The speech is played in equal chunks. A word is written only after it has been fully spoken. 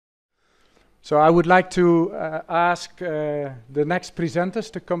So I would like to ask the next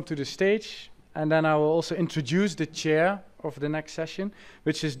presenters to come to the stage, and then I will also introduce the chair of the next session,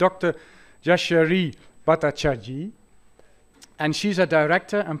 which is Dr. Jayshree Bhattacharjee. And she's a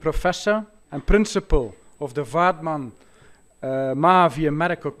director and professor and principal of the Vardhman Mahavir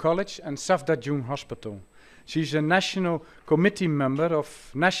Medical College and Safdarjung Hospital. She's a national committee member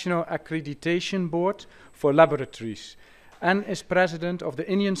of National Accreditation Board for Laboratories and is president of the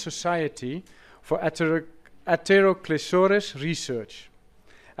Indian Society for Atheroclesioris Research,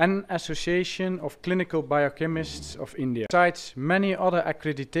 an association of clinical biochemists of India. Besides many other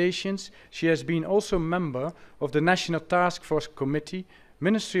accreditations, she has been also member of the National Task Force Committee,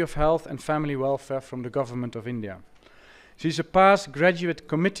 Ministry of Health and Family Welfare from the Government of India. She's a past graduate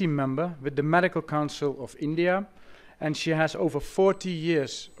committee member with the Medical Council of India, and she has over 40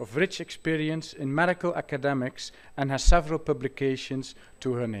 years of rich experience in medical academics and has several publications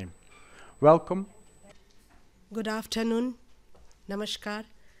to her name. Welcome. Good afternoon. Namaskar.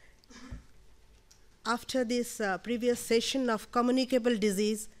 After this previous session of communicable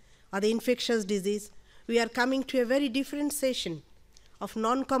disease or the infectious disease, we are coming to a very different session of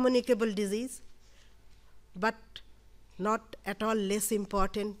non-communicable disease, but not at all less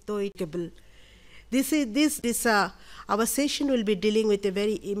important, though it capable. Our session will be dealing with the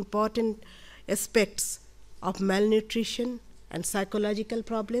very important aspects of malnutrition and psychological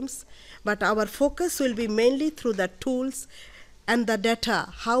problems, but our focus will be mainly through the tools and the data.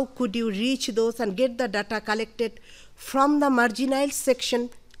 How could you reach those and get the data collected from the marginalized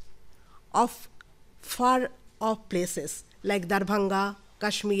section of far off places like Darbhanga,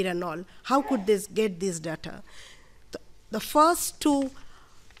 Kashmir and all? How could they get this data? The first two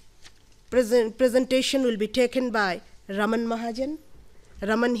presentation will be taken by Raman Mahajan.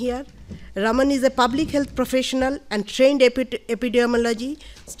 Raman here. Raman is a public health professional and trained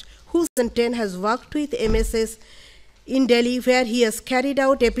epidemiologist who since 10 has worked with MSS in Delhi, where he has carried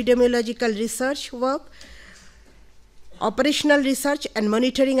out epidemiological research work, operational research and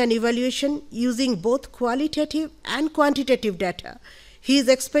monitoring and evaluation using both qualitative and quantitative data. He is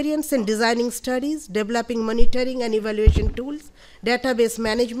experienced in designing studies, developing monitoring and evaluation tools, database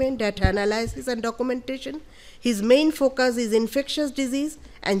management, data analysis and documentation. His main focus is infectious disease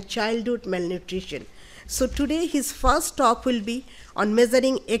and childhood malnutrition. So today his first talk will be on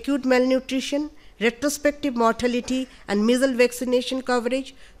measuring acute malnutrition, retrospective mortality and measles vaccination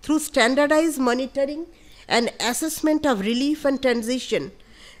coverage through standardized monitoring and assessment of relief and transition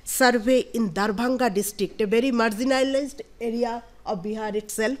survey in Darbhanga district, a very marginalized area of Bihar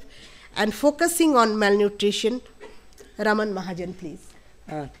itself, and focusing on malnutrition. Raman Mahajan, please.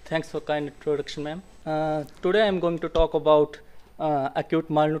 Thanks for kind introduction, ma'am. Today I am going to talk about acute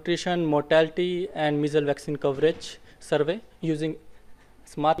malnutrition, mortality and measles vaccine coverage survey using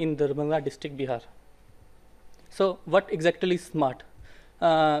SMART in Darbhanga district, Bihar. So what exactly is SMART?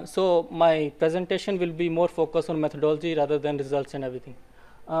 So my presentation will be more focused on methodology rather than results and everything.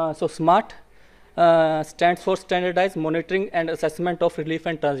 So SMART stands for Standardized Monitoring and Assessment of Relief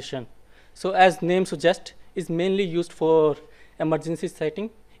and Transition. So as name suggests, is mainly used for emergency setting.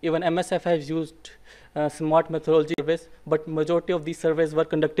 Even MSF has used SMART methodology surveys, but majority of these surveys were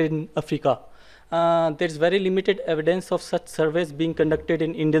conducted in Africa. There is very limited evidence of such surveys being conducted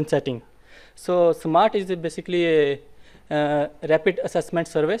in Indian setting. So SMART is basically a rapid assessment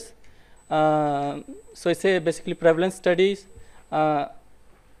surveys. So it's a basically prevalence studies.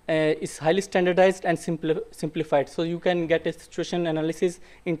 Is highly standardized and simplified. So you can get a situation analysis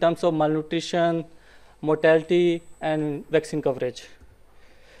in terms of malnutrition, mortality and vaccine coverage.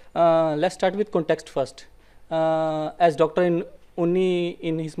 Let's start with context first. As Dr. Unni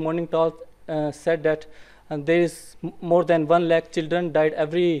in his morning talk said that there is more than 1 lakh children died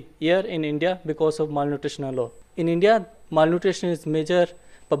every year in India because of malnutrition alone. In India, malnutrition is major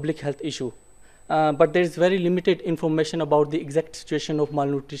public health issue. But there is very limited information about the exact situation of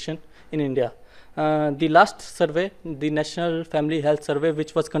malnutrition in India. The last survey, the National Family Health Survey,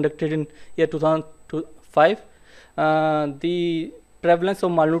 which was conducted in year 2005, the prevalence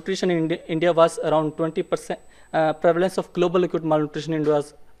of malnutrition in India was around 20%. Prevalence of global acute malnutrition in India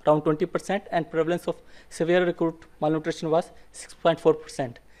was around 20%, and prevalence of severe acute malnutrition was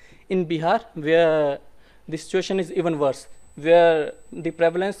 6.4%. In Bihar, where the situation is even worse, where the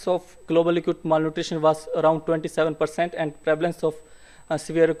prevalence of global acute malnutrition was around 27% and prevalence of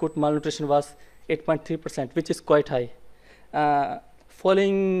severe acute malnutrition was 8.3%, which is quite high.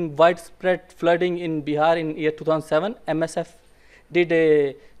 Following widespread flooding in Bihar in year 2007, MSF did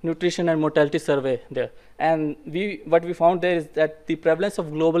a nutrition and mortality survey there. And what we found there is that the prevalence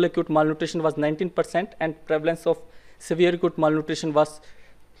of global acute malnutrition was 19% and prevalence of severe acute malnutrition was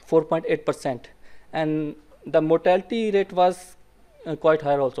 4.8%, and the mortality rate was quite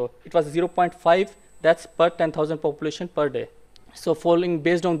higher also. It was 0.5 deaths per 10,000 population per day. So following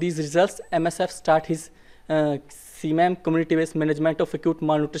based on these results, MSF start his CMAM community-based management of acute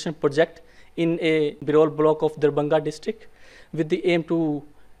malnutrition project in a Birol block of Darbhanga district with the aim to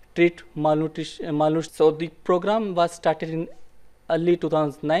treat malnutrition. So the program was started in early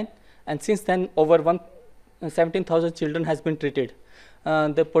 2009, and since then over 17,000 children has been treated.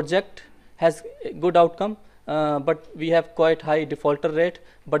 The project has a good outcome, but we have quite high defaulter rate,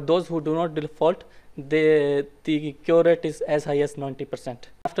 but those who do not default, the cure rate is as high as 90%.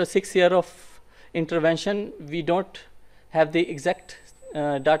 After 6 years of intervention, we don't have the exact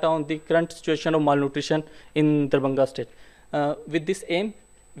data on the current situation of malnutrition in Darbhanga state. With this aim,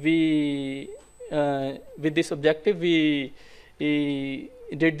 with this objective, we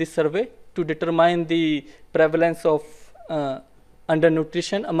did this survey to determine the prevalence of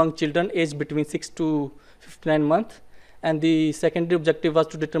undernutrition among children aged between 6 to 59 months. And the secondary objective was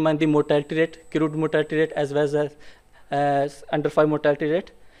to determine the mortality rate, crude mortality rate, as well as under 5 mortality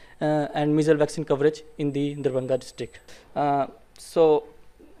rate, and measles vaccine coverage in the Darbhanga district. So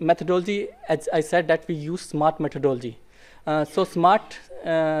methodology, as I said, that we use SMART methodology. So SMART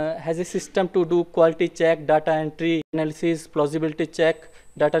has a system to do quality check, data entry, analysis, plausibility check,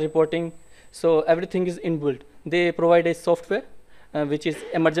 data reporting. So everything is inbuilt. They provide a software, which is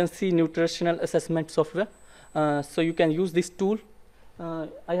emergency nutritional assessment software. So you can use this tool.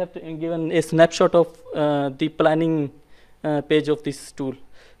 I have given a snapshot of the planning page of this tool.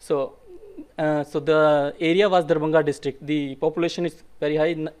 So the area was Darbhanga district. The population is very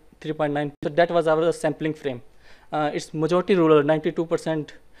high, 3.9. So that was our sampling frame. It's majority rural,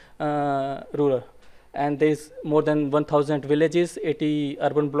 92% rural, and there is more than 1,000 villages, 80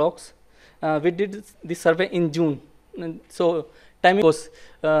 urban blocks. We did this survey in June. So timing was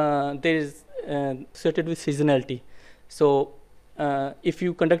there is associated with seasonality. So if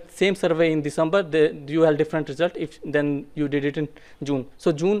you conduct same survey in December, you have different result then you did it in June.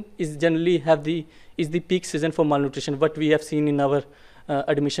 So June is generally is the peak season for malnutrition, what we have seen in our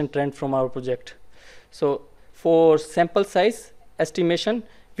admission trend from our project. So for sample size estimation,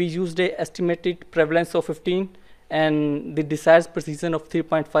 we used a estimated prevalence of 15 and the desired precision of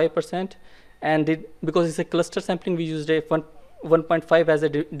 3.5%. And because it's a cluster sampling, we used a 1.5 as a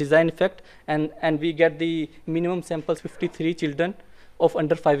design effect, and we get the minimum samples 53 children of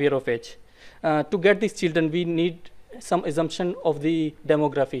under 5 years of age. To get these children, we need some assumption of the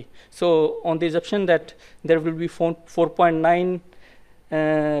demography. So on the assumption that there will be 4.9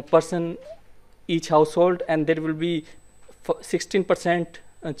 person each household, and there will be 16%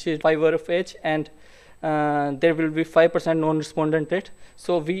 5 years of age, and there will be 5% non-respondent rate.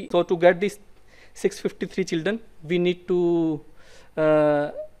 So to get these 653 children, we need to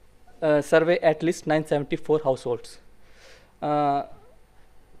survey at least 974 households.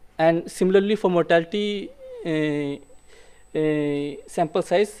 And similarly for mortality sample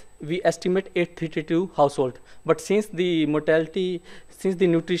size, we estimate 832 household. But since the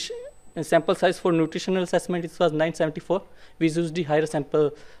nutrition sample size for nutritional assessment it was 974, we used the higher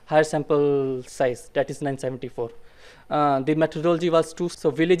sample size, that is 974. The methodology was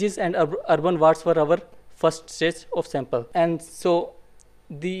so villages and urban wards were our first stage of sample, and so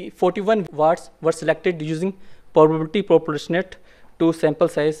the 41 wards were selected using probability proportionate to sample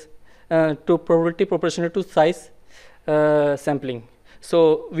size, to probability proportionate to size sampling.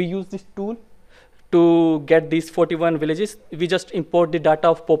 So we use this tool to get these 41 villages. We just import the data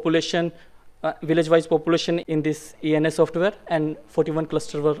of population, village-wise population in this ENS software, and 41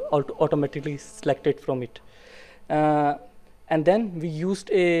 clusters were automatically selected from it. And then we used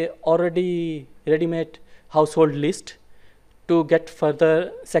a already ready-made household list to get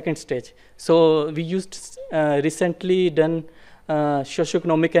further second stage. So we used recently done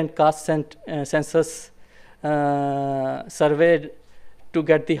socioeconomic and caste census survey to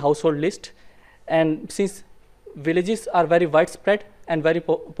get the household list. And since villages are very widespread and very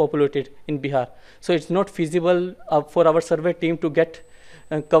populated in Bihar, so it's not feasible for our survey team to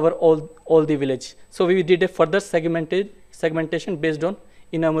cover all the village. So we did a further segmentation based on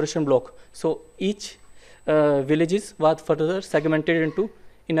enumeration block. So each villages was further segmented into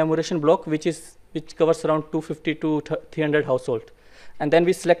enumeration block, which covers around 250 to 300 household. And then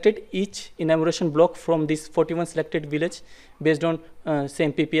we selected each enumeration block from this 41 selected village based on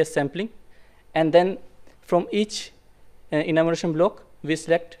same PPS sampling. And then from each enumeration block, we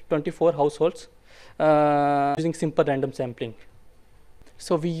select 24 households using simple random sampling.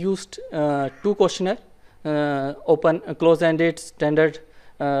 So we used 2 questionnaires, open, close-ended, standard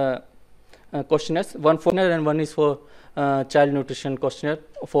questionnaires. One for questionnaire and one is for child nutrition questionnaire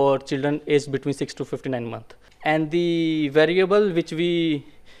for children aged between 6 to 59 months. And the variable which we,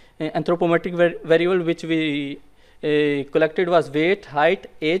 anthropometric variable which we collected was weight, height,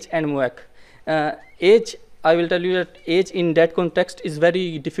 age, and MOAC. Age, I will tell you that age in that context is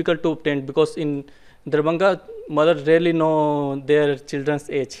very difficult to obtain, because in Darbhanga, mothers rarely know their children's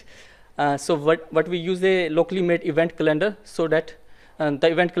age. So what we use a locally made event calendar, so that the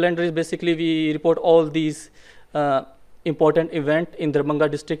event calendar is basically we report all these important events in Darbhanga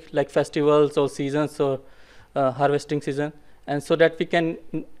district, like festivals or seasons or harvesting season, and so that we can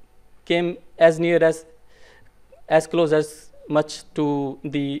came as near as close as much to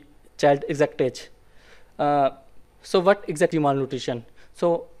the child exact age. So what exactly malnutrition?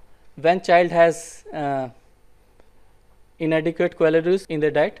 So when child has inadequate calories in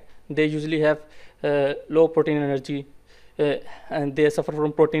their diet, they usually have low protein energy, and they suffer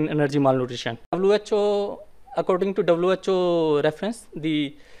from protein energy malnutrition. WHO, according to WHO reference,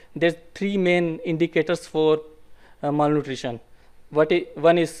 there's 3 main indicators for malnutrition.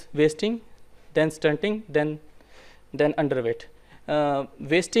 One is wasting, then stunting, then underweight.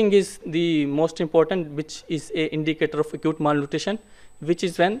 Wasting is the most important, which is an indicator of acute malnutrition, which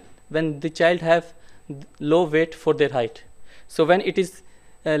is when the child have low weight for their height. So when it is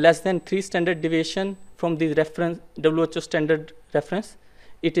less than 3 standard deviation from the reference WHO standard reference,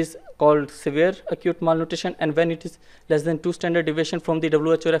 it is called severe acute malnutrition, and when it is less than 2 standard deviation from the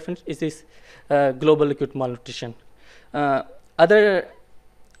WHO reference, it is global acute malnutrition.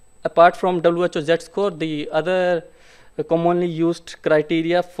 Apart from WHO Z-score, the other commonly used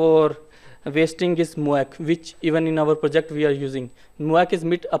criteria for wasting is MOAC, which even in our project we are using. MOAC is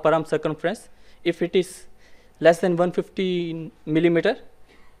mid upper arm circumference. If it is less than 150 millimeter,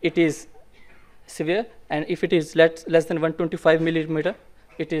 it is severe, and if it is less than 125 millimeter,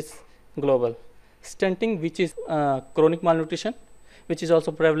 it is global. Stunting, which is chronic malnutrition, which is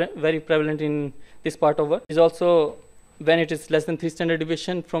also very prevalent in this part of world, is also when it is less than 3 standard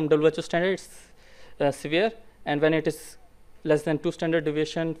deviation from WHO standards, severe, and when it is less than 2 standard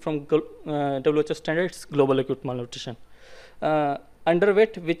deviation from WHO standards, global acute malnutrition.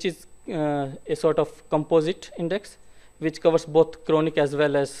 Underweight, which is a sort of composite index, which covers both chronic as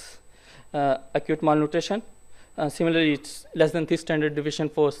well as acute malnutrition. Similarly, it's less than 3 standard deviation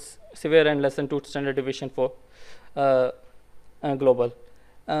for severe and less than 2 standard deviation for global.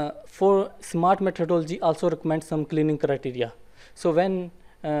 For SMART methodology also recommends some cleaning criteria. So when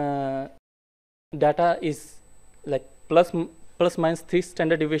data is like plus minus 3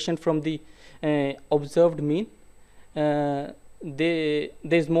 standard deviation from the observed mean, there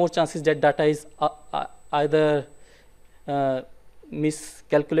is more chances that data is either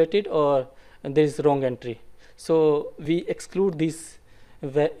miscalculated or there is wrong entry. So we exclude these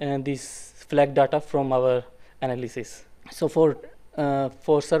flag data from our analysis. So for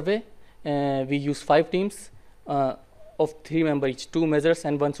survey, we use 5 teams of 3 members each, 2 measures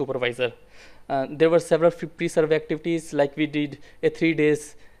and 1 supervisor. There were several pre-survey activities, like we did a 3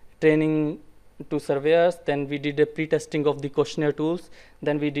 days training to surveyors, then we did a pre-testing of the questionnaire tools,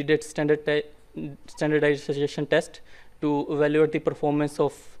 then we did a standardization test to evaluate the performance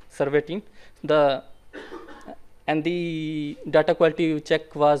of survey team. And the data quality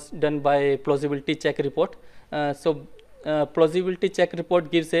check was done by plausibility check report. Plausibility check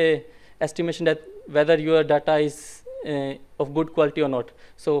report gives a estimation that whether your data is of good quality or not.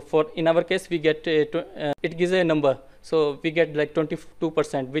 So in our case, we get it gives a number. So we get like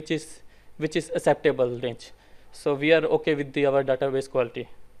 22%, which is acceptable range. So we are okay with our database quality.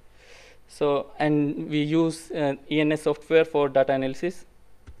 So, and we use ENS software for data analysis.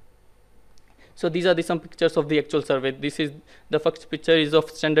 So these are some pictures of the actual survey. This is the first picture is of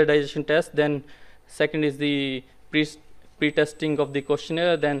standardization test. Then second is the pre-testing of the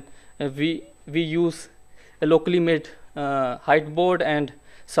questionnaire. Then we use a locally made height board and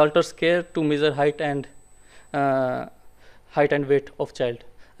Salter scale to measure height and weight of child.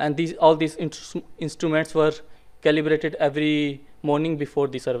 And all these instruments were calibrated every morning before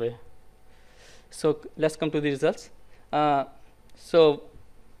the survey. So let's come to the results.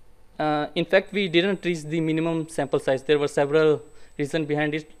 In fact, we didn't reach the minimum sample size. There were several reasons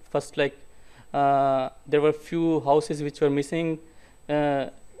behind it. First, like there were few houses which were missing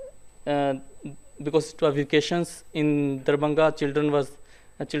because it was vacations in Darbhanga. Children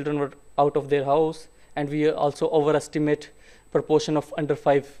were out of their house, and we also overestimate proportion of under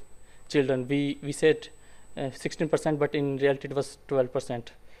 5 children. We said 16%, but in reality it was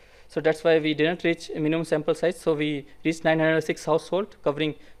 12%. So that's why we didn't reach a minimum sample size. So we reached 906 households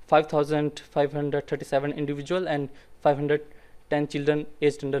covering 5,537 individual and 510 children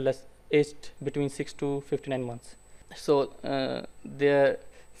aged between 6 to 59 months. So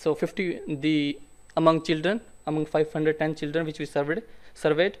among children, among 510 children which we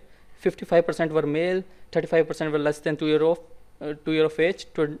surveyed, 55% were male, 35% were less than 2 years of age,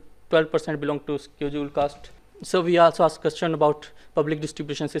 12% belong to schedule caste. So we also asked question about public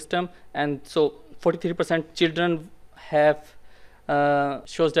distribution system, and so 43% children have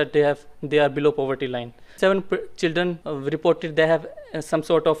shows that they are below poverty line. 7 children reported they have some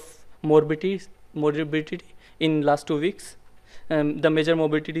sort of morbidity in last 2 weeks. The major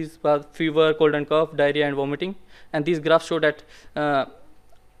morbidities were fever, cold and cough, diarrhea and vomiting. And these graphs show that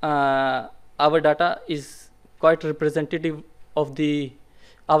our data is quite representative of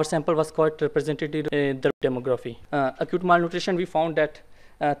our sample was quite representative of the demography. Acute malnutrition, we found that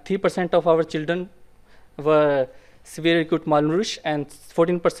 3% of our children were severe acute malnourished and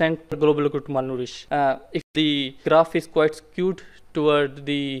 14% global acute malnourished. If the graph is quite skewed toward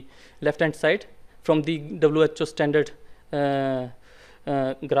the left-hand side from the WHO standard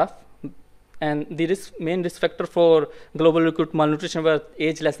graph, and the main risk factor for global acute malnutrition were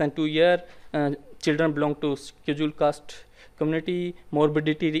age less than 2 years, children belong to scheduled caste community,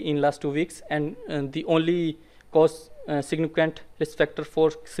 morbidity in last 2 weeks, and the only cause significant risk factor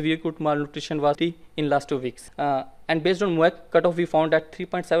for severe acute malnutrition was in last 2 weeks. And based on MUEC cutoff, we found that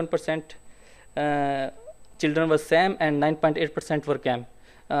 3.7% children were SAM and 9.8% were CAM.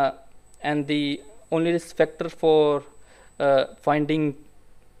 And the only risk factor for finding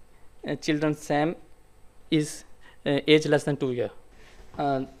children SAM is age less than 2 years.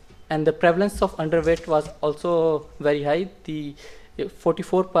 And the prevalence of underweight was also very high. The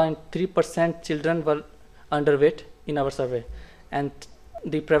 44.3% children were underweight in our survey, and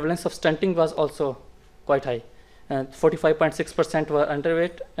the prevalence of stunting was also quite high. 45.6% were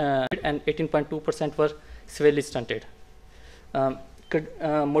underweight and 18.2% were severely stunted.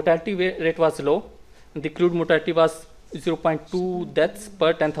 Mortality rate was low. The crude mortality was 0.2 deaths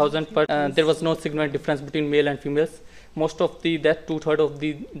per 10,000. There was no significant difference between male and females. Most of the deaths, 2/3 of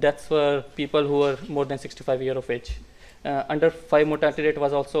the deaths were people who were more than 65 years of age. Under 5 mortality rate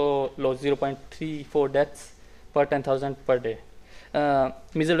was also low, 0.34 deaths per 10,000 per day.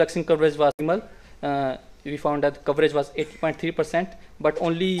 Measles vaccine coverage was minimal. We found that coverage was 80.3%, but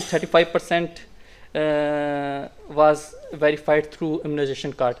only 35% was verified through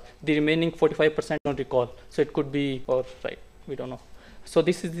immunization card. The remaining 45% don't recall, so it could be or right, we don't know. So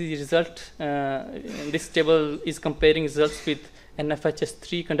this is the result. This table is comparing results with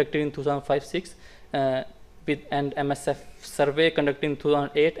NFHS3 conducted in 2005-06 and MSF survey conducted in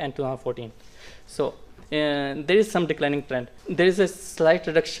 2008 and 2014. So there is some declining trend. There is a slight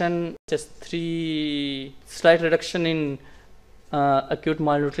reduction, slight reduction in acute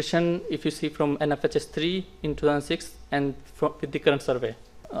malnutrition if you see from NFHS3 in 2006 and with the current survey.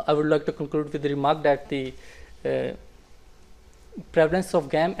 I would like to conclude with the remark that the prevalence of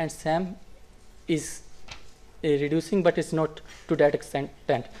GAM and SAM is reducing, but it's not to that extent,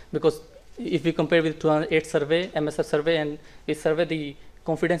 because if we compare with 2008 survey, MSF survey and this survey, the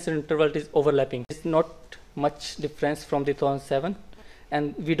confidence interval is overlapping. It's not much difference from the 2007,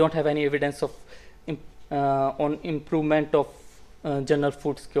 and we don't have any evidence of on improvement of general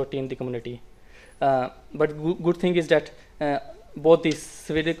food security in the community. But good thing is that both the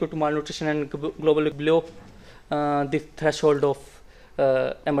severe acute malnutrition and globally below the threshold of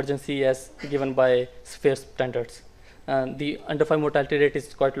emergency as given by FAIR standards. The under 5 mortality rate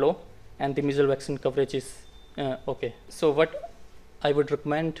is quite low, and the measles vaccine coverage is okay. So what I would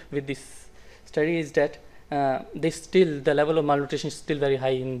recommend with this study is that the level of malnutrition is still very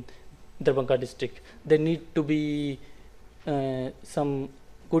high in Darbhanga district. There need to be some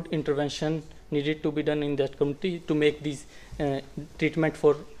good intervention needed to be done in that community to make these treatment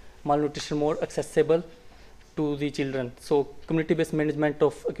for malnutrition more accessible to the children. So community-based management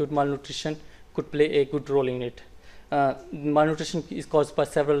of acute malnutrition could play a good role in it. Malnutrition is caused by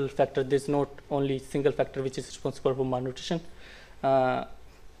several factors. There's not only single factor which is responsible for malnutrition.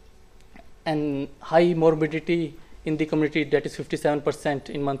 And high morbidity in the community, that is 57%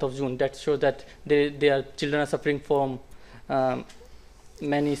 in month of June. That shows that children are suffering from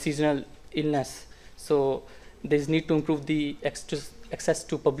many seasonal illness. So there's need to improve the access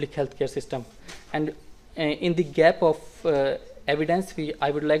to public healthcare system. And in the gap of evidence,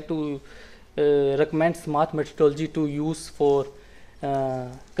 I would like to recommend smart methodology to use for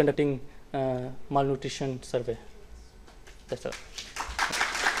conducting malnutrition survey. That's all.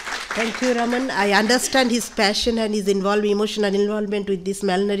 Thank you, Raman. I understand his passion and his emotional involvement with these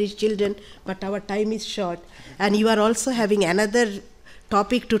malnourished children, but our time is short. And you are also having another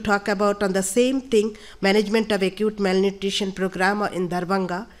topic to talk about on the same thing, management of acute malnutrition program in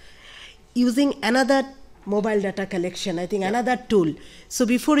Darbhanga, using another mobile data collection, I think another tool. So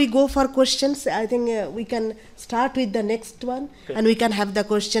before we go for questions, I think we can start with the next one and we can have the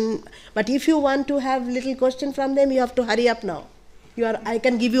question. But if you want to have little question from them, you have to hurry up now. I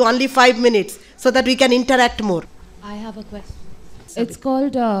can give you only 5 minutes so that we can interact more. I have a question. It's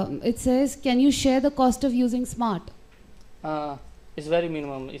called, it says, can you share the cost of using SMART? It's very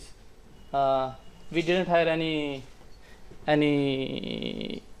minimum. We didn't hire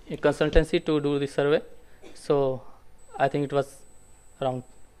any consultancy to do the survey, so I think it was around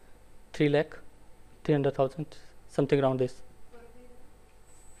 300,000, something around this.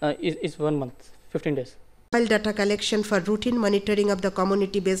 It's 1 month, 15 days. Mobile data collection for routine monitoring of the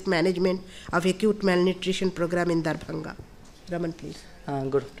community-based management of acute malnutrition program in Darbhanga. Raman, please.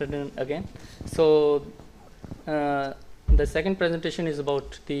 Good afternoon again. So the second presentation is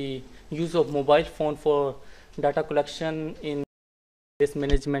about the use of mobile phone for data collection in base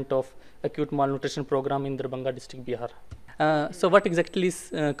management of acute malnutrition program in Darbhanga district, Bihar. So what exactly is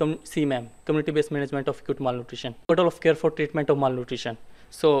CMAM, community-based management of acute malnutrition? Model of care for treatment of malnutrition.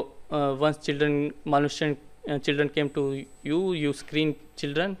 So once children came to you, you screen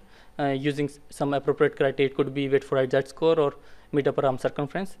children using some appropriate criteria. It could be weight for height Z-score or mid-upper arm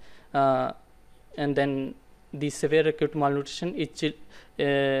circumference, and then the severe acute malnutrition is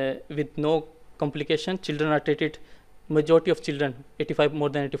with no complication. Children are treated. Majority of children, more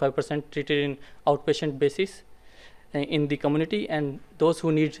than 85%, treated in outpatient basis in the community, and those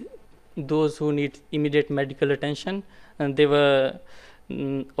who need immediate medical attention, and they were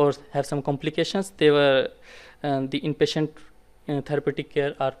or have some complications, they were the inpatient therapeutic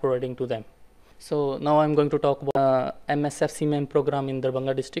care are providing to them. So now I'm going to talk about MSF CMAM program in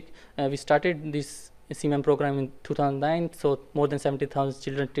Darbhanga district. We started this CMAM program in 2009, so more than 70,000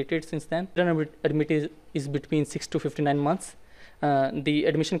 children treated since then. Children admit is between 6 to 59 months. The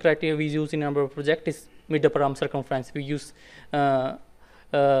admission criteria we use in our project is mid-upper arm circumference. We use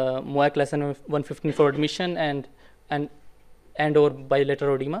MOAC less than 115 for admission and or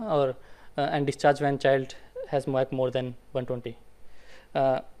bilateral edema and discharge when child has MOAC more than 120.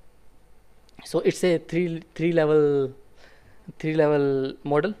 So it's a three level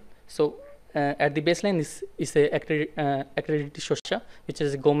model. So at the baseline is a accredited SOSHA, which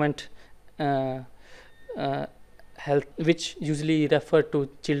is a government health, which usually refer to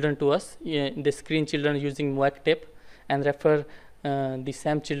children to us. They screen children using MOAC tape and refer the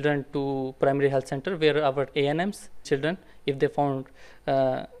same children to primary health center, where our ANMs children, if they found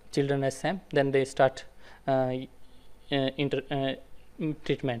children as SAM, then they start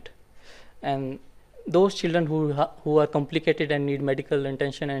treatment. And those children who are complicated and need medical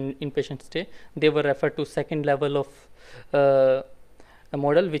attention and inpatient stay, they were referred to second level of a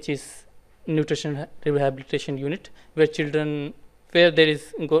model, which is nutrition rehabilitation unit, where there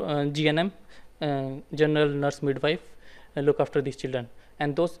is GNM, general nurse midwife, look after these children.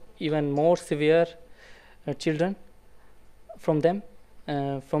 And those even more severe children from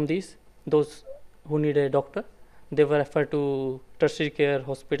these, those who need a doctor, they were referred to tertiary care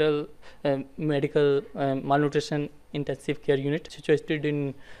hospital, medical malnutrition intensive care unit situated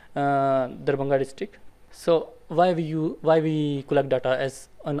in Darbhanga district. So why we collect data as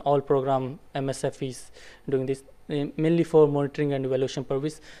an all program MSF is doing this? Mainly for monitoring and evaluation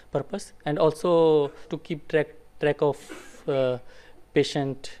purpose, and also to keep track of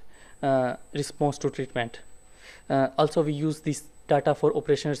patient response to treatment. Also we use this data for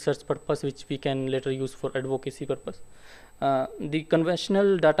operational research purpose, which we can later use for advocacy purpose. The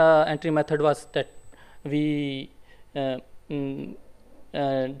conventional data entry method was that we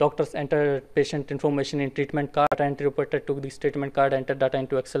doctors enter patient information in treatment card, entry operator took this treatment card, entered data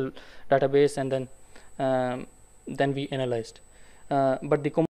into Excel database, and then we analyzed. But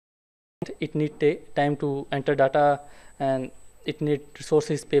the it need time to enter data, and it need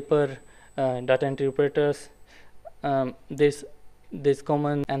resources, paper, data entry operators. There's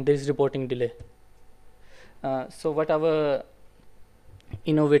common and there's reporting delay. So what our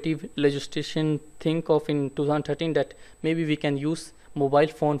innovative legislation think of in 2013, that maybe we can use mobile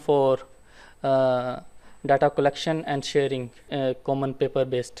phone for data collection and sharing, common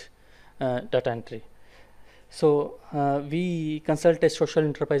paper-based data entry. So we consult a social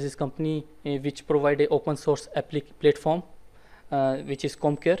enterprises company which provide a open source platform, which is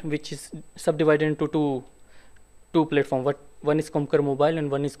ComCare, which is subdivided into two platforms. One is ComCare Mobile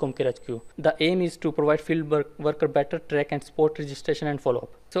and one is ComCare HQ. The aim is to provide field worker better track and support registration and follow-up.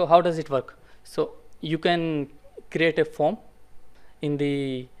 So how does it work? So you can create a form in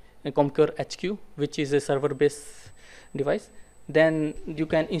the ComCare HQ, which is a server-based device. Then you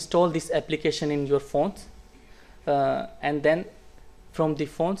can install this application in your phones, and then from the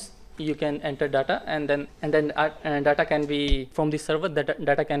phones you can enter data, and then data can be from the server. That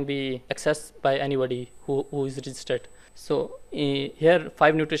data can be accessed by anybody who is registered. So here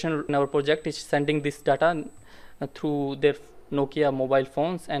 5 Nutrition in our project is sending this data through their Nokia mobile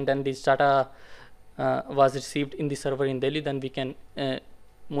phones, and then this data was received in the server in Delhi. Then we can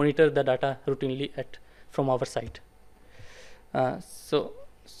monitor the data routinely from our site. So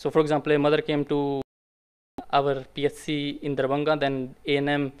for example, a mother came to our PHC in Darbhanga, then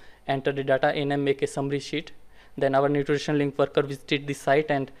A&M entered the data, A&M make a summary sheet. Then our nutrition link worker visited the site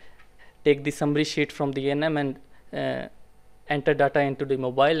and take the summary sheet from the A&M and enter data into the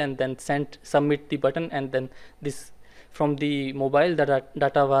mobile, and then submit the button, and then this from the mobile the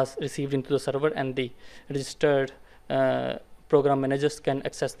data was received into the server, and the registered program managers can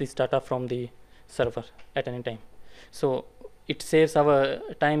access this data from the server at any time. So it saves our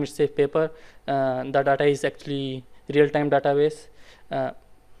time, it saves paper. The data is actually real-time database.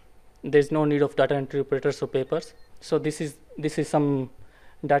 There's no need of data entry operators or papers. So this is some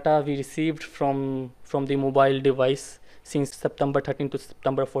data we received from the mobile device since September 13 to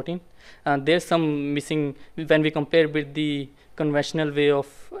September 14. There's some missing when we compare with the conventional way of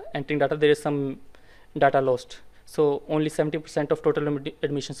entering data. There is some data lost. So only 70% of total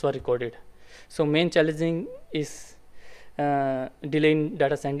admissions were recorded. So main challenging is delay in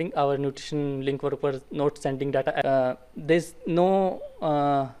data sending. Our nutrition link worker not sending data. There's no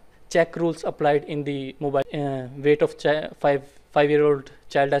check rules applied in the mobile. Weight of 5-year-old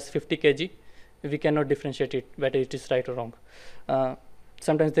child as 50 kg. We cannot differentiate it whether it is right or wrong.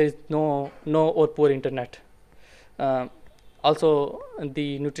 Sometimes there is no or poor internet. Also,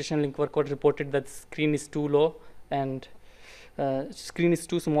 the nutrition link worker reported that screen is too low and screen is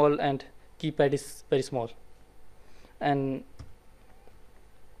too small and keypad is very small. And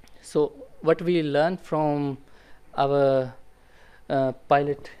so what we learned from our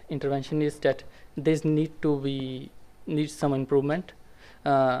pilot intervention is that there's need some improvement.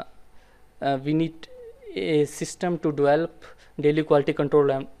 We need a system to develop daily quality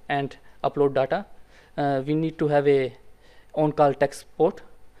control and upload data. We need to have a on-call text port.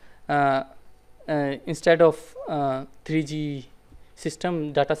 Instead of 3G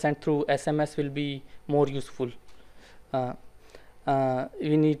system, data sent through SMS will be more useful.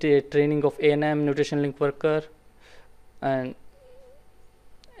 We need a training of A&M nutrition link worker, and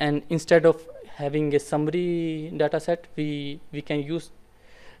instead of having a summary data set, we can use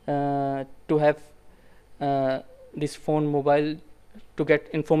to have this phone mobile to get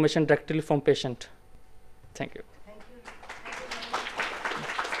information directly from patient. Thank you.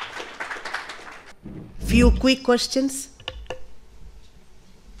 Few quick questions.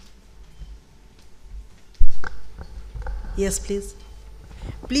 Yes, please.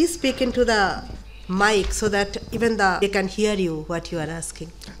 Please speak into the mic so that even they can hear you what you are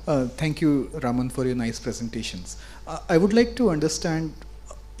asking. Thank you, Raman, for your nice presentations. I would like to understand,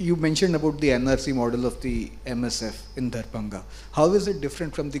 you mentioned about the NRC model of the MSF in Darbhanga. How is it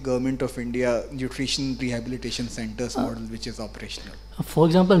different from the Government of India Nutrition Rehabilitation Centers model, which is operational? For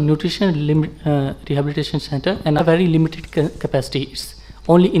example, Nutrition Rehabilitation Center and a very limited capacity. It's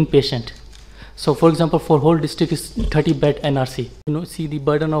only inpatient. So, for example, for whole district is 30-bed NRC. See the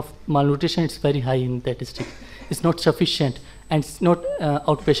burden of malnutrition. It's very high in that district. It's not sufficient, and it's not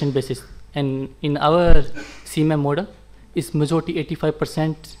outpatient basis. And in our CMM model, is majority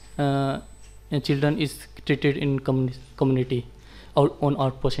 85% children is treated in community or on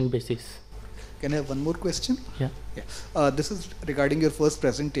outpatient basis. Can I have one more question? Yeah. This is regarding your first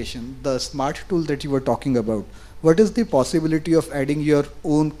presentation, the smart tool that you were talking about. What is the possibility of adding your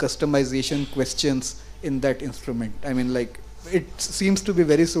own customization questions in that instrument? I mean, like, it seems to be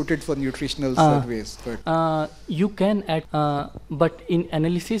very suited for nutritional surveys. But you can add, but in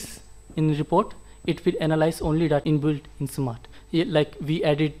analysis, in report, it will analyze only that inbuilt in smart. Like we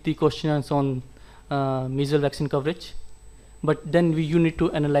added the questions on measles vaccine coverage, but then you need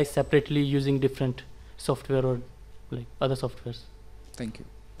to analyze separately using different software or like other softwares. Thank you.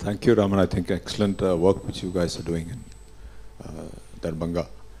 Thank you, Raman. I think excellent work which you guys are doing in Darbhanga.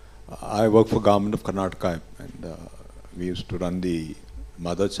 I work for Government of Karnataka, and we used to run the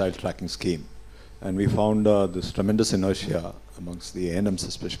mother-child tracking scheme, and we found this tremendous inertia amongst the A&Ms,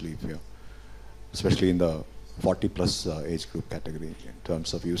 especially in the 40-plus age group category, in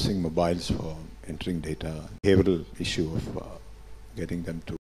terms of using mobiles for entering data, behavioral issue of getting them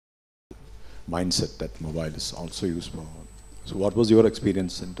to mindset that mobile is also used for. So what was your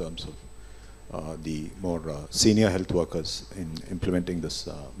experience in terms of the more senior health workers in implementing this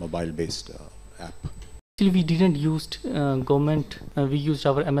mobile-based app? Actually, we didn't use government. We used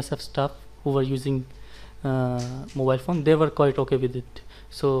our MSF staff who were using mobile phone. They were quite okay with it.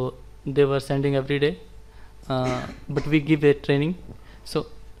 So they were sending every day, but we give a training. So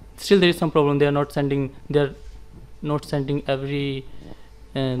still there is some problem. They are not sending. They are not sending the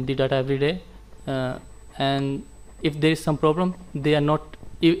data every day, and if there is some problem, they are not.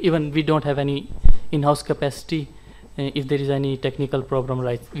 Even we don't have any in-house capacity. If there is any technical problem,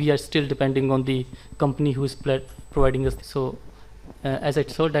 right, we are still depending on the company who is providing us. So as I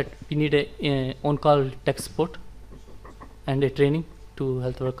saw that we need a on-call tech support and a training to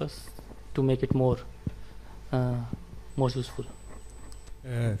health workers to make it more useful.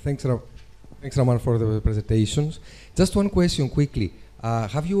 Thanks, Raman, for the presentations. Just one question quickly.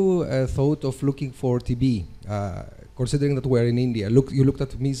 Have you thought of looking for TB? Considering that we're in India, you looked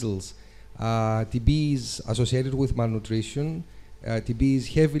at measles. TB is associated with malnutrition. TB is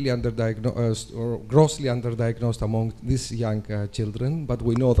heavily underdiagnosed or grossly underdiagnosed among these young children, but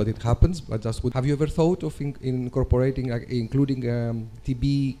we know that it happens. But have you ever thought of incorporating, including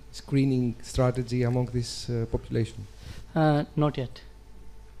TB screening strategy among this population? Not yet.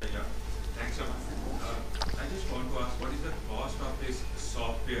 Yeah, thanks so much. I just want to ask, what is the cost of this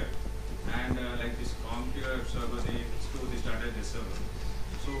software and like this computer server, they started this server.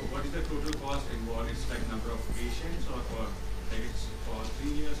 So what is the total cost involved? It's like number of patients or for like it's for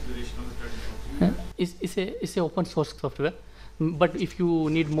 3 years, duration of the study for 3 years? It's a open source software, but if you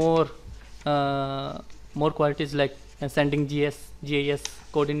need more qualities like sending GIS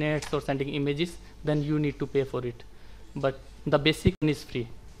coordinates or sending images, then you need to pay for it. But the basic one is free.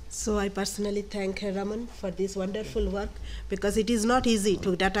 So I personally thank Raman for this wonderful work, because it is not easy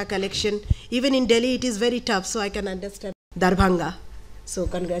to data collection. Even in Delhi, it is very tough, so I can understand Darbhanga. So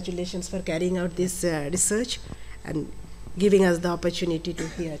congratulations for carrying out this research and giving us the opportunity to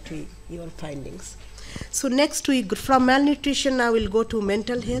hear to your findings. So next week, from malnutrition, now we'll go to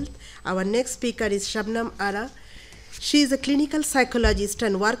mental health. Our next speaker is Shabnam Ara. She is a clinical psychologist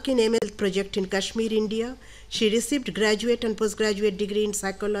and works in ML project in Kashmir, India. She received graduate and postgraduate degree in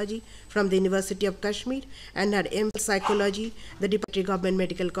psychology from the University of Kashmir and her ML psychology, the Department of Government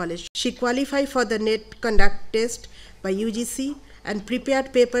Medical College. She qualified for the NET conduct test by UGC and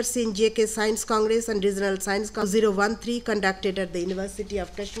prepared papers in JK Science Congress and Regional Science Congress 013 conducted at the University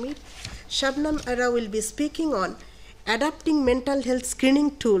of Kashmir. Shabnam Ara will be speaking on adapting mental health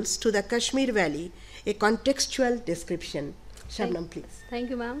screening tools to the Kashmir Valley, a contextual description. Shabnam, please. Thank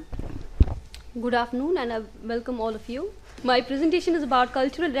you, ma'am. Good afternoon, and I welcome all of you. My presentation is about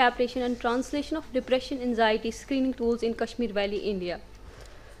cultural adaptation and translation of depression, anxiety screening tools in Kashmir Valley, India.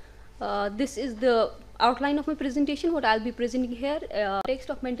 This is the outline of my presentation, what I'll be presenting here, text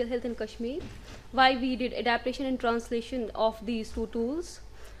of mental health in Kashmir, why we did adaptation and translation of these two tools,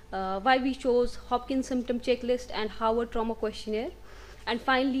 why we chose Hopkins symptom checklist and Howard trauma questionnaire, and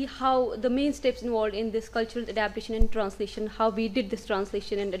finally how the main steps involved in this cultural adaptation and translation, how we did this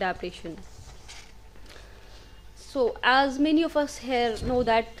translation and adaptation. So as many of us here know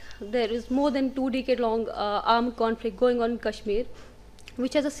that there is more than 2-decade-long armed conflict going on in Kashmir,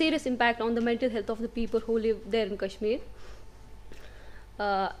 which has a serious impact on the mental health of the people who live there in Kashmir.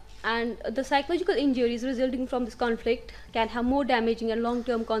 And the psychological injuries resulting from this conflict can have more damaging and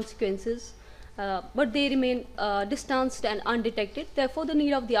long-term consequences, but they remain distanced and undetected. Therefore, the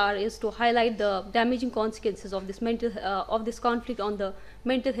need of the hour is to highlight the damaging consequences of this conflict on the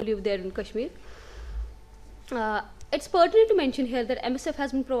mental health there in Kashmir. It's pertinent to mention here that MSF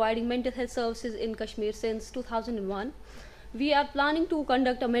has been providing mental health services in Kashmir since 2001. We are planning to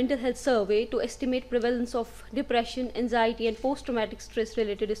conduct a mental health survey to estimate prevalence of depression, anxiety, and post-traumatic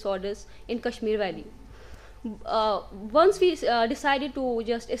stress-related disorders in Kashmir Valley. Once we decided to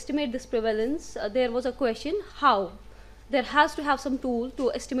just estimate this prevalence, there was a question, how? There has to have some tool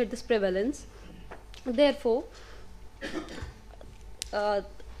to estimate this prevalence. Therefore,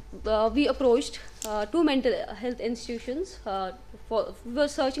 we approached two mental health institutions. We were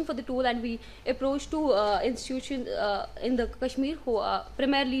searching for the tool, and we approached two institutions in the Kashmir who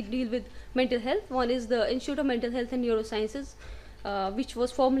primarily deal with mental health. One is the Institute of Mental Health and Neurosciences, which was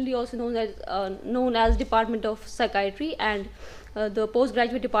formerly also known as Department of Psychiatry, and the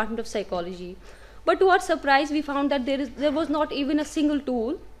postgraduate Department of Psychology. But to our surprise, we found that there was not even a single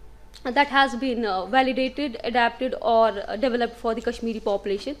tool that has been validated, adapted, or developed for the Kashmiri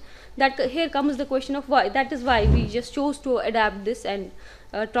population. Here comes the question of why. That is why we just chose to adapt this and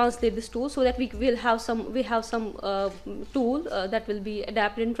translate this tool, so that we have some tool that will be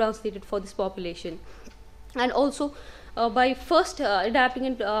adapted and translated for this population. And also, by first adapting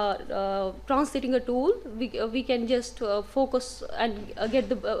and translating a tool, we can just focus and get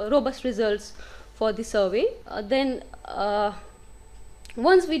the robust results for the survey. Then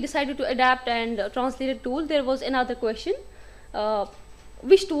once we decided to adapt and translate a tool, there was another question.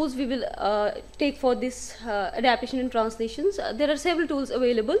 which tools we will take for this adaptation and translations. There are several tools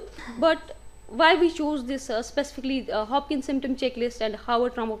available, but why we choose this specifically Hopkins symptom checklist and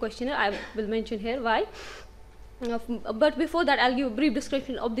Howard trauma questionnaire, I will mention here why. But before that, I'll give a brief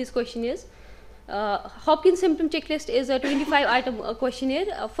description of these questionnaires. Hopkins symptom checklist is a 25-item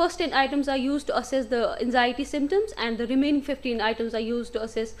questionnaire. First 10 items are used to assess the anxiety symptoms, and the remaining 15 items are used to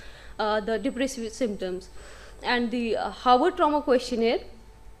assess the depressive symptoms. And the Howard trauma questionnaire,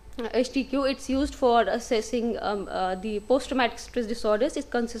 HTQ, it's used for assessing the post-traumatic stress disorders. It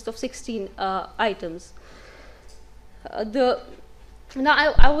consists of 16 items. Now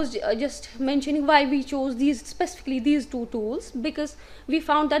I was just mentioning why we chose specifically these two tools, because we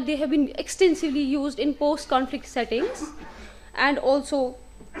found that they have been extensively used in post-conflict settings, and also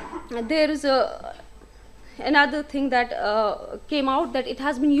there is another thing that came out, that it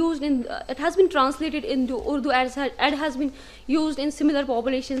has been used in, it has been translated into Urdu and has been used in similar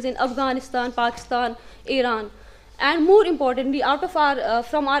populations in Afghanistan, Pakistan, Iran. And more importantly, out of our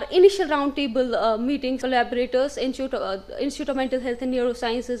from our initial roundtable meetings, collaborators, Institute of Mental Health and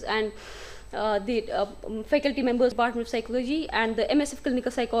Neurosciences, and the faculty members, Department of Psychology, and the MSF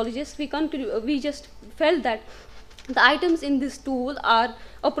clinical psychologists, we just felt that the items in this tool are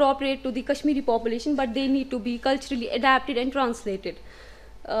appropriate to the Kashmiri population, but they need to be culturally adapted and translated.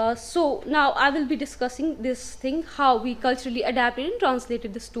 So now I will be discussing this thing, how we culturally adapted and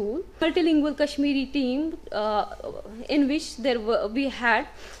translated this tool. Multilingual Kashmiri team in which we had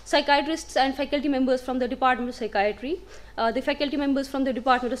psychiatrists and faculty members from the Department of Psychiatry, the faculty members from the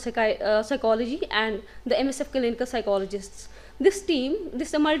Department of Psychology, and the MSF clinical psychologists. This team, this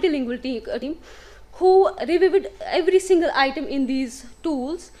is a multilingual team who reviewed every single item in these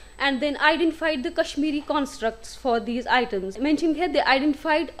tools and then identified the Kashmiri constructs for these items. Mentioned here, they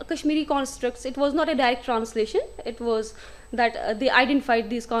identified Kashmiri constructs. It was not a direct translation. It was that they identified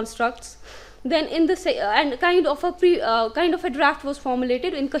these constructs. Then in the and kind of a draft was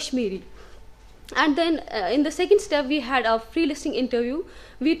formulated in Kashmiri. And then in the second step, we had a pre-listing interview.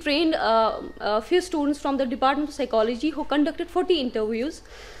 We trained a few students from the Department of Psychology who conducted 40 interviews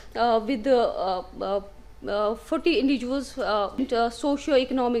with the 40 individuals,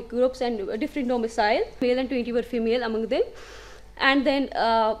 socio-economic groups and different domicile, male and 20 were female among them. And then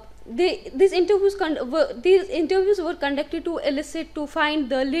these interviews were conducted to elicit, to find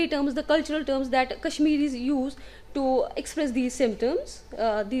the lay terms, the cultural terms that Kashmiris use to express these symptoms,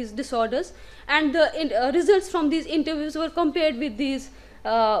 these disorders. And the results from these interviews were compared with these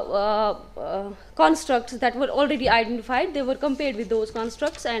constructs that were already identified. They were compared with those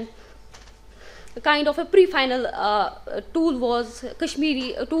constructs, and kind of a pre-final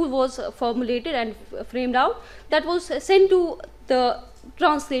Kashmiri tool was formulated and framed out, that was sent to the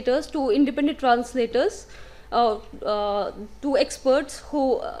translators, to independent translators, to experts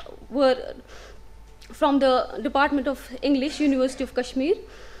who were from the Department of English, University of Kashmir.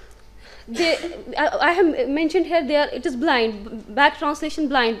 I have mentioned here, it is blind, back translation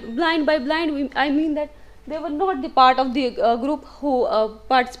blind. Blind by blind, I mean that they were not the part of the group who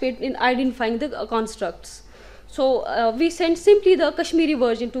participated in identifying the constructs. So we sent simply the Kashmiri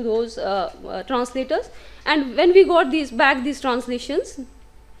version to those translators, and when we got these translations,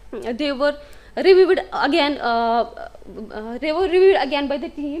 they were reviewed again. By the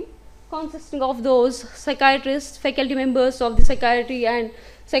team consisting of those psychiatrists, faculty members of the psychiatry, and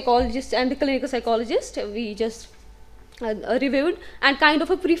psychologists and the clinical psychologist. We just reviewed, and kind of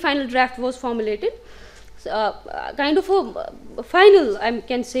a pre-final draft was formulated. Kind of a final, I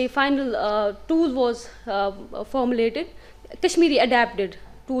can say, final tool was formulated. Kashmiri adapted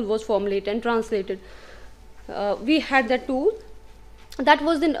tool was formulated and translated. We had that tool that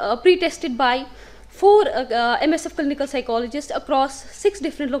was then pre-tested by 4 MSF clinical psychologists across 6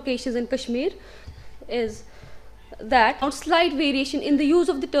 different locations in Kashmir. Is that slight variation in the use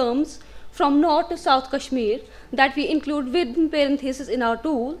of the terms from North to South Kashmir that we include within parentheses in our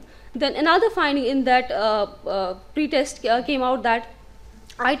tool. Then another finding in that pre-test came out that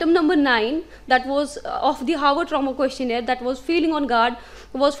item number 9, that was of the Howard trauma questionnaire, that was feeling on guard,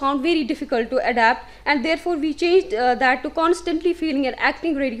 was found very difficult to adapt, and therefore we changed that to constantly feeling and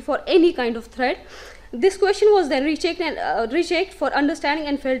acting ready for any kind of threat. This question was then rechecked for understanding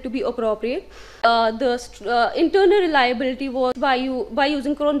and felt to be appropriate. The internal reliability was by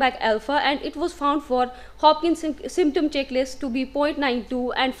using Cronbach alpha, and it was found for Hopkins symptom checklist to be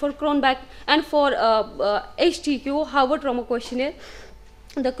 0.92, and for Cronbach and for HTQ, Howard trauma questionnaire,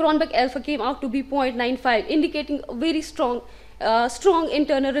 the Cronbach alpha came out to be 0.95, indicating a very strong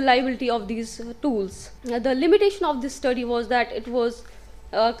internal reliability of these tools. The limitation of this study was that it was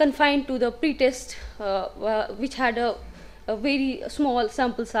confined to the pre-test, which had a a very small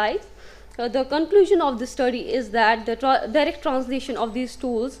sample size. The conclusion of the study is that the direct translation of these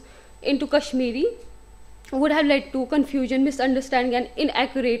tools into Kashmiri would have led to confusion, misunderstanding, and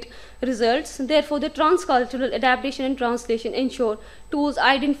inaccurate results. Therefore, the transcultural adaptation and translation ensure tools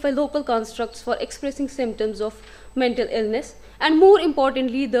identify local constructs for expressing symptoms of mental illness. And more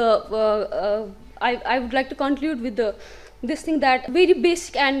importantly, I would like to conclude with this thing, that very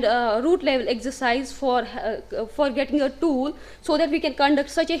basic and root level exercise for getting a tool, so that we can conduct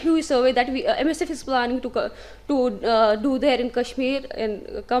such a huge survey that MSF is planning to do there in Kashmir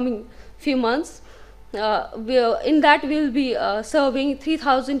in coming few months. In that we will be serving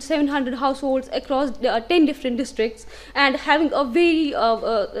 3,700 households across 10 different districts, and having a very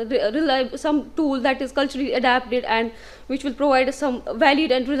reliable some tool that is culturally adapted and which will provide us some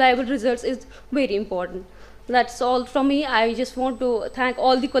valid and reliable results is very important. That's all from me. I just want to thank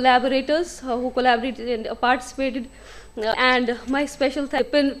all the collaborators who collaborated and participated, and my special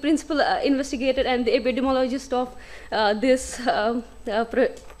principal investigator and the epidemiologist of this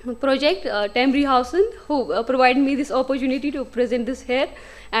project, Tamri Housen, who provided me this opportunity to present this here.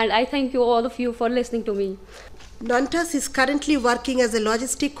 And I thank you, all of you, for listening to me. Nantas is currently working as a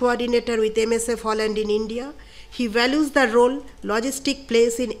logistic coordinator with MSF Holland in India. He values the role logistic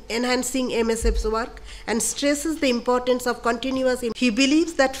plays in enhancing MSF's work and stresses the importance of continuous. He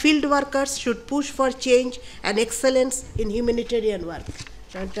believes that field workers should push for change and excellence in humanitarian work.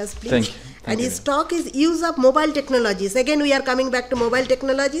 Nantas, please. Thank you. And his talk is use of mobile technologies. Again, we are coming back to mobile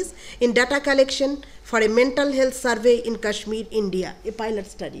technologies in data collection for a mental health survey in Kashmir, India, a pilot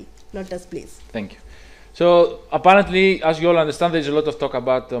study. Nantas, please. Thank you. So apparently, as you all understand, there's a lot of talk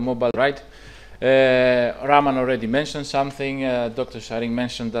about mobile, right? Raman already mentioned something. Dr. Sharing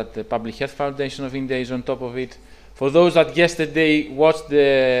mentioned that the Public Health Foundation of India is on top of it. For those that yesterday watched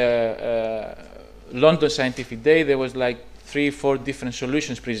the London Scientific Day, there was like 3-4 different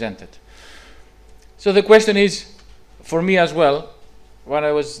solutions presented. So the question is, for me as well, when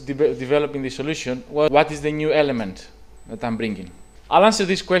I was developing the solution, what is the new element that I'm bringing? I'll answer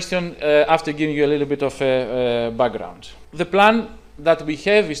this question after giving you a little bit of background. The plan that we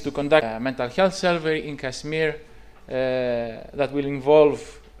have is to conduct a mental health survey in Kashmir that will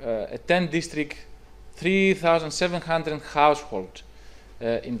involve a 10-district, 3,700 households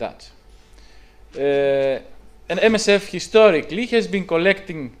in that. And MSF historically has been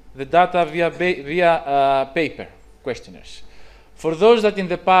collecting the data via paper questionnaires. For those that in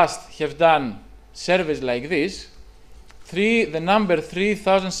the past have done surveys like this, the number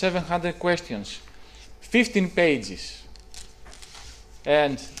 3,700 questions, 15 pages,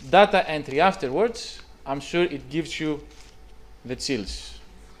 and data entry afterwards, I'm sure it gives you the chills,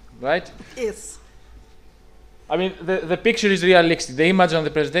 right? Yes. I mean, the picture is realistic. The image on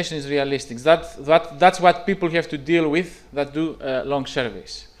the presentation is realistic. That's what people have to deal with that do long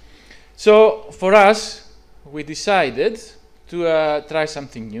surveys. So for us, we decided to try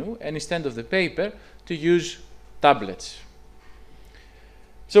something new, and instead of the paper, to use tablets.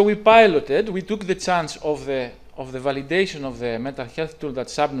 So we piloted. We took the chance of the validation of the mental health tool that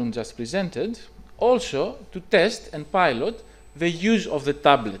Sabnun just presented, also to test and pilot the use of the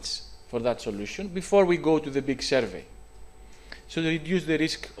tablets for that solution before we go to the big survey. So to reduce the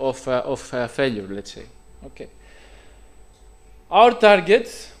risk of failure, let's say. Okay. Our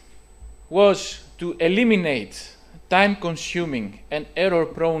target was to eliminate time-consuming and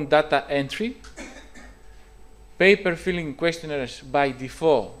error-prone data entry, paper-filling questionnaires by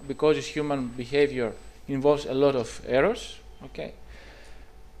default, because it's human behavior, involves a lot of errors, okay?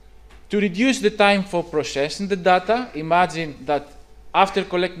 To reduce the time for processing the data, imagine that after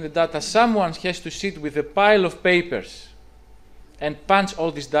collecting the data, someone has to sit with a pile of papers and punch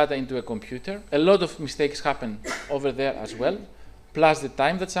all this data into a computer. A lot of mistakes happen over there as well, plus the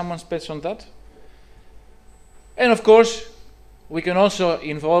time that someone spends on that. And of course, we can also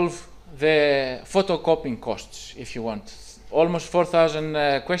involve the photocopying costs, if you want. Almost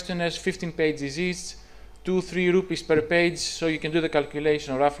 4,000 questionnaires, 15 pages each, 2-3 rupees per page, so you can do the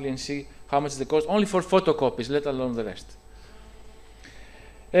calculation roughly and see how much is the cost, only for photocopies, let alone the rest.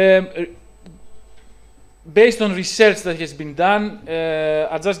 Based on research that has been done,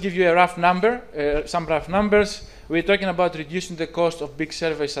 I'll just give you a rough number, some rough numbers. We're talking about reducing the cost of big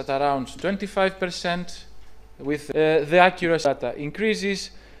surveys at around 25%, with the accuracy data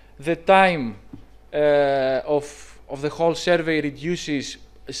increases, the time of the whole survey reduces.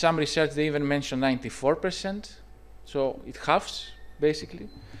 Some research, they even mention 94%, so it halves, basically.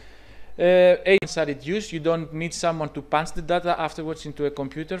 agents are reduced. You don't need someone to punch the data afterwards into a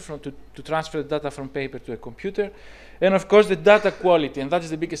computer to transfer the data from paper to a computer. And of course, the data quality, and that is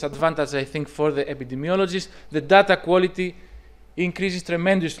the biggest advantage, I think, for the epidemiologists. The data quality increases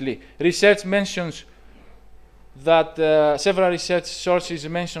tremendously. Research mentions that several research sources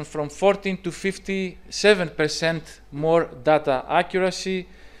mention from 14 to 57% more data accuracy,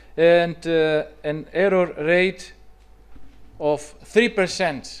 and an error rate of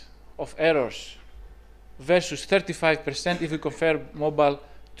 3% of errors versus 35% if we compare mobile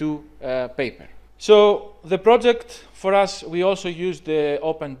to paper. So the project for us, we also use the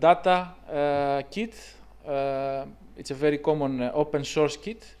Open Data Kit. It's a very common open source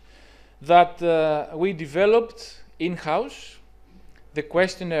kit that we developed in-house. The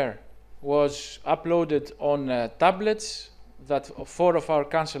questionnaire was uploaded on tablets that 4 of our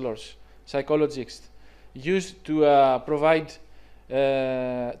counselors, psychologists, used to provide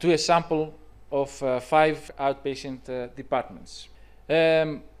to a sample of 5 outpatient departments.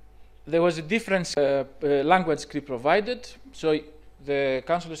 There was a different language script provided, so the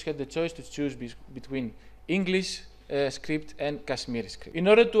counselors had the choice to choose between English script and Kashmiri script. In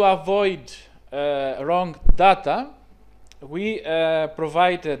order to avoid wrong data, we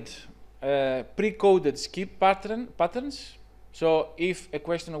provided pre-coded skip patterns. So if a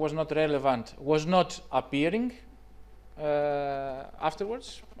question was not relevant, was not appearing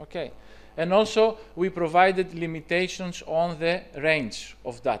afterwards, okay. And also we provided limitations on the range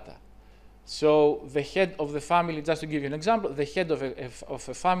of data. So the head of the family, just to give you an example, the head of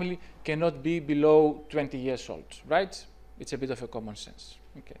a family cannot be below 20 years old, right? It's a bit of a common sense.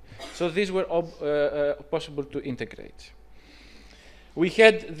 Okay. So these were possible to integrate. We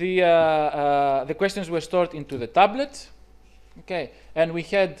had the questions were stored into the tablet, okay, and we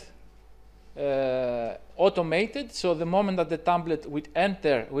had automated. So the moment that the tablet would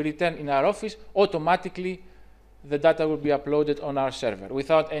return in our office, automatically the data will be uploaded on our server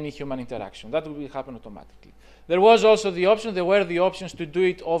without any human interaction. That will happen automatically. There was also the option, there were the options to do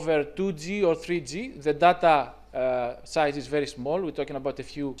it over 2G or 3G. The data size is very small. We're talking about a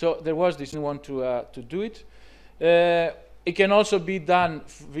few. So there was this one to do it. It can also be done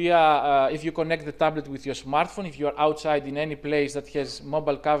via, if you connect the tablet with your smartphone. If you are outside in any place that has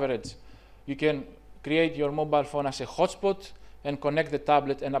mobile coverage, you can create your mobile phone as a hotspot and connect the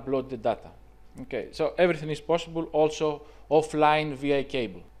tablet and upload the data. Okay, so everything is possible also offline via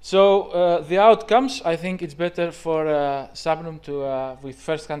cable. So the outcomes, I think it's better for Sabnum to, with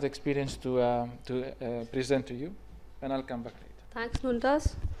first-hand experience, to present to you, and I'll come back later. Thanks,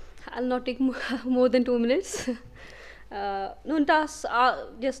 Nuntas. I'll not take more than 2 minutes. Nuntas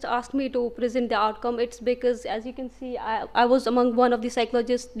just asked me to present the outcome. It's because, as you can see, I was among one of the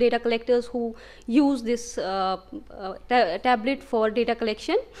psychologists, data collectors who use this tablet for data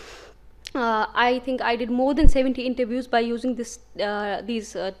collection. I think I did more than 70 interviews by using this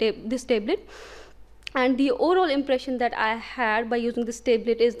tablet. And the overall impression that I had by using this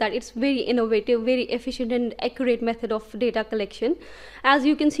tablet is that it's very innovative, very efficient and accurate method of data collection. As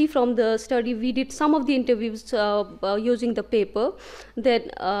you can see from the study, we did some of the interviews using the paper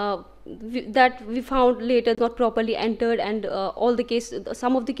that we found later not properly entered, and all the cases,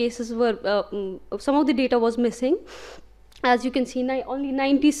 some of the cases were, some of the data was missing. As you can see, only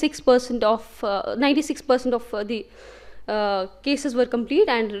 96% of the cases were complete,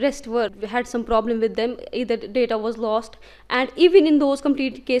 and rest had some problem with them. Either data was lost, and even in those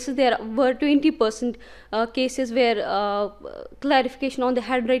complete cases, there were 20% cases where clarification on the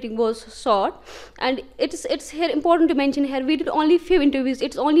handwriting was sought. And it's here important to mention here, we did only few interviews.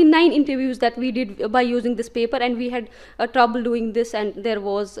 It's only 9 interviews that we did by using this paper, and we had trouble doing this, and there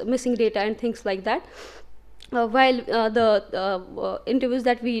was missing data and things like that. While the interviews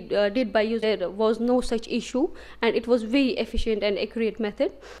that we did by using, there was no such issue, and it was very efficient and accurate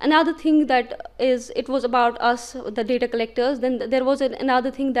method. Another thing that is, it was about us, the data collectors. Then there was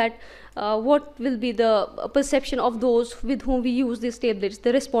another thing that what will be the perception of those with whom we use these tablets,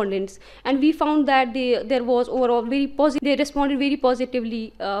 the respondents. And we found that there was overall very positive. They responded very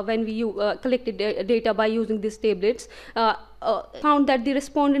positively when we collected data by using these tablets. Found that the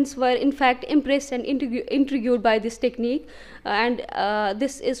respondents were in fact impressed and intrigued by this technique, and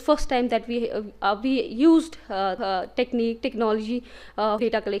this is first time that we used technology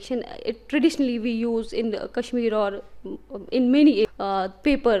data collection. Traditionally we use in Kashmir or in many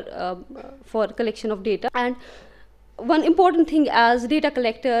paper for collection of data. And one important thing as data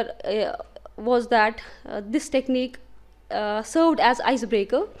collector was that this technique served as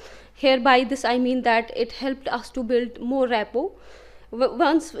icebreaker. Here by this I mean that it helped us to build more rapport,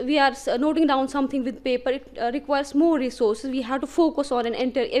 once we are noting down something with paper, it requires more resources. We have to focus on and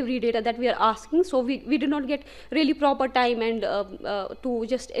enter every data that we are asking. So we do not get really proper time and to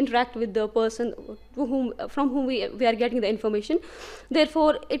just interact with the person from whom we are getting the information.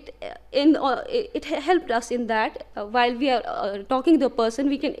 Therefore, it helped us in that while we are talking to the person,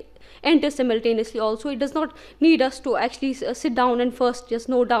 we can enter simultaneously also. It does not need us to actually sit down and first just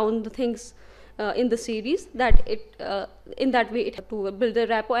note down the things in the series. That in that way it has to build the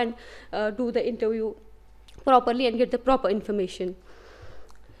rapport and do the interview properly and get the proper information.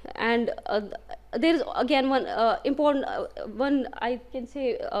 And there is again one important one, I can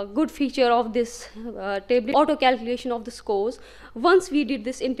say, good feature of this table: auto calculation of the scores. Once we did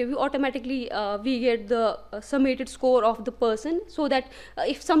this interview, automatically we get the summated score of the person, so that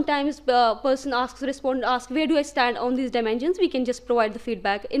if sometimes the person respondent asks, where do I stand on these dimensions, we can just provide the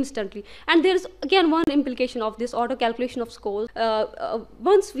feedback instantly. And there is again one implication of this auto calculation of scores.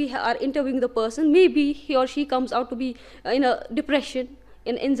 Once we are interviewing the person, maybe he or she comes out to be in a depression,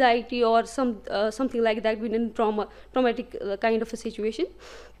 in anxiety, or something like that, within traumatic kind of a situation.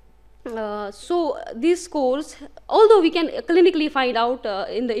 So these scores, although we can clinically find out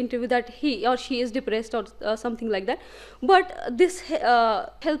in the interview that he or she is depressed or something like that, but this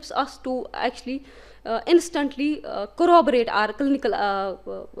helps us to actually instantly corroborate our clinical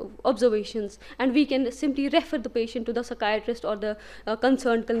observations, and we can simply refer the patient to the psychiatrist or the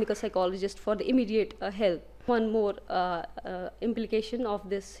concerned clinical psychologist for the immediate help. One more implication of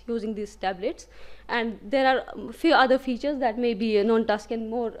this, using these tablets, and there are a few other features that maybe Nontas can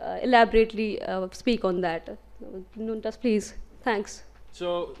more elaborately speak on that. Nontas, please. Thanks.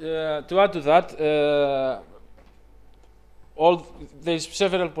 So to add to that, there's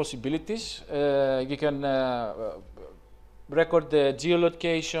several possibilities. You can record the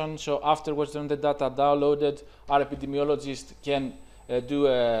geolocation, so afterwards when the data downloaded, our epidemiologist can do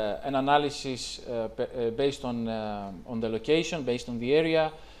an analysis based on the location, based on the area,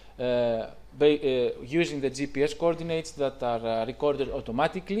 using the GPS coordinates that are recorded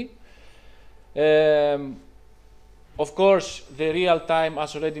automatically. Of course, the real-time,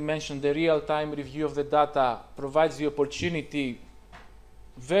 as already mentioned, the real-time review of the data provides the opportunity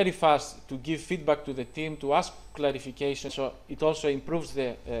very fast to give feedback to the team, to ask clarification, so it also improves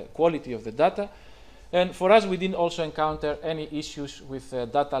the quality of the data. And for us, we didn't also encounter any issues with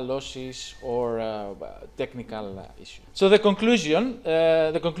data losses or technical issues. So the conclusions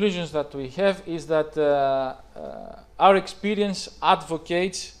that we have is that our experience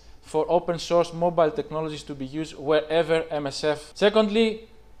advocates for open source mobile technologies to be used wherever MSF. Secondly,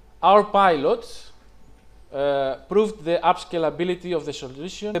 our pilot proved the upscalability of the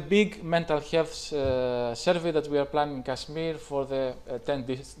solution. The big mental health survey that we are planning in Kashmir for the 10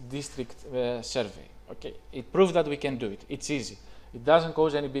 district survey. Okay, it proved that we can do it. It's easy. It doesn't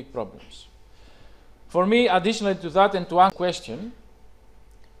cause any big problems. For me, additionally to that, and to answer the question,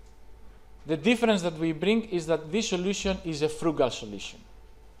 the difference that we bring is that this solution is a frugal solution.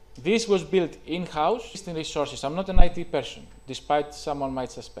 This was built in-house, in resources. I'm not an IT person, despite someone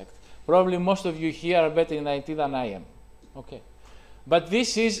might suspect. Probably most of you here are better in IT than I am. Okay. But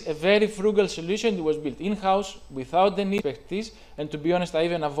this is a very frugal solution. It was built in-house without the need for expertise, and to be honest, I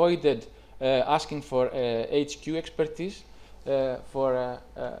even avoided asking for HQ expertise to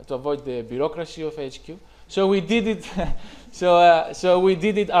avoid the bureaucracy of HQ. So we did it. So we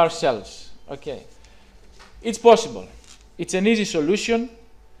did it ourselves. Okay, it's possible. It's an easy solution.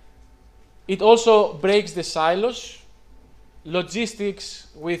 It also breaks the silos, logistics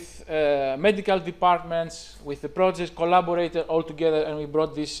with medical departments, with the projects, collaborated all together, and we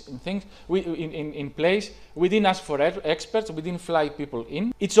brought this in place. We didn't ask for experts, we didn't fly people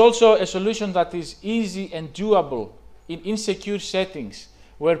in. It's also a solution that is easy and doable in insecure settings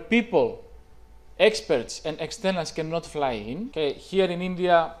where people, experts and externals cannot fly in. Okay, here in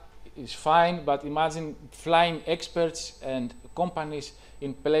India is fine, but imagine flying experts and companies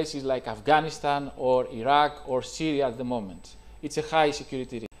in places like Afghanistan or Iraq or Syria at the moment. It's a high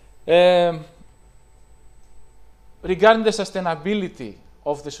security risk. Regarding the sustainability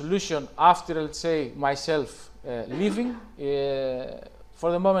of the solution after, let's say, myself leaving,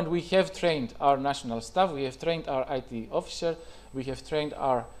 for the moment we have trained our national staff, we have trained our IT officer, we have trained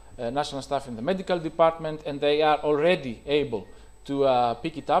our national staff in the medical department, and they are already able to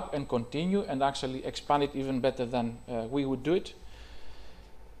pick it up and continue and actually expand it even better than we would do it.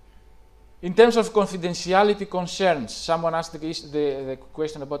 In terms of confidentiality concerns, someone asked the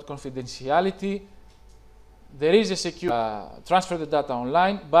question about confidentiality. There is a secure transfer the data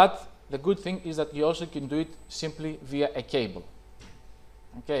online, but the good thing is that you also can do it simply via a cable.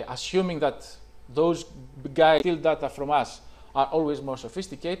 Okay, assuming that those guys steal data from us are always more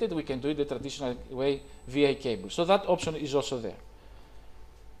sophisticated, we can do it the traditional way via cable. So that option is also there.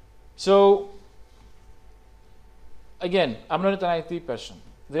 So again, I'm not an IT person.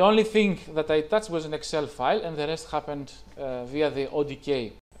 The only thing that I touched was an Excel file, and the rest happened via the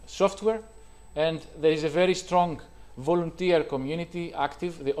ODK software. And there is a very strong volunteer community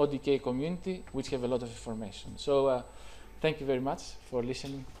active, the ODK community, which have a lot of information. So thank you very much for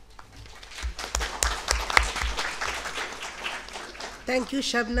listening. Thank you,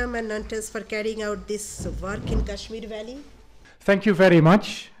 Shabnam and Nantes, for carrying out this work in Kashmir Valley. Thank you very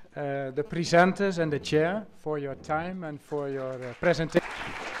much, the presenters and the chair, for your time and for your presentation.